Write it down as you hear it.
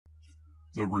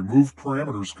The Remove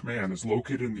Parameters command is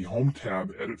located in the Home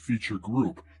tab Edit Feature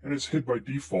group and is hid by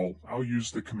default. I'll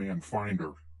use the command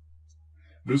Finder.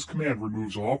 This command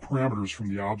removes all parameters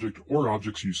from the object or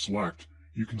objects you select.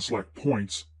 You can select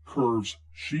points, curves,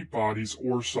 sheet bodies,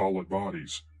 or solid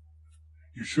bodies.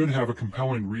 You should have a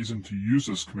compelling reason to use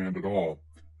this command at all.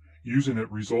 Using it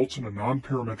results in a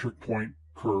non-parametric point,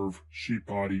 curve, sheet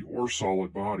body, or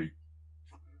solid body.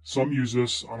 Some use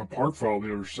this on a part file they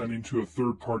are sending to a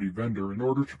third-party vendor in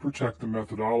order to protect the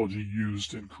methodology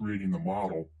used in creating the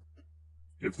model.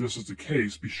 If this is the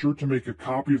case, be sure to make a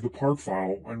copy of the part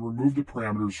file and remove the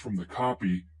parameters from the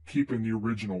copy, keeping the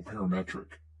original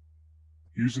parametric.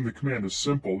 Using the command is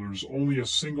simple. There is only a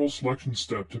single selection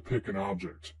step to pick an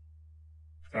object.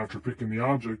 After picking the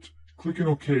object, clicking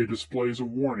OK displays a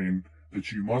warning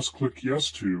that you must click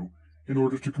Yes to in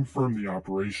order to confirm the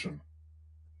operation.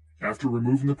 After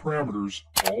removing the parameters,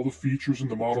 all the features in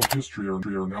the model history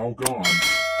are now gone,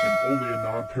 and only a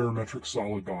non-parametric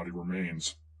solid body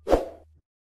remains.